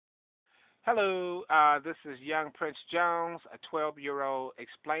Hello, this is young Prince Jones, a 12-year-old,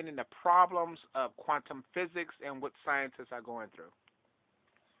 explaining the problems of quantum physics and what scientists are going through.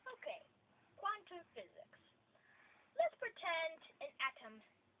 Okay, quantum physics. Let's pretend an atom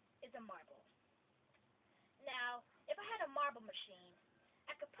is a marble. Now, if I had a marble machine,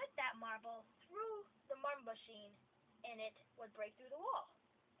 I could put that marble through the marble machine and it would break through the wall.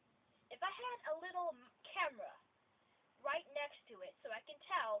 If I had a little camera right next to it so I can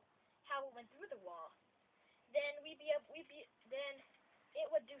tell how it went through the wall, then then it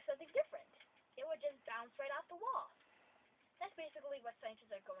would do something different. It would just bounce right off the wall. That's basically what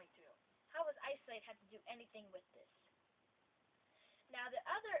scientists are going through. How does eyesight have to do anything with this? Now, the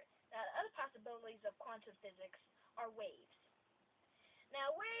other possibilities of quantum physics are waves.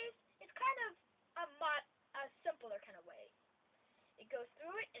 Now, waves is kind of a simpler kind of way. It goes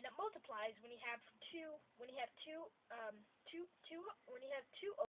through it and it multiplies when you have two when you have two when you have two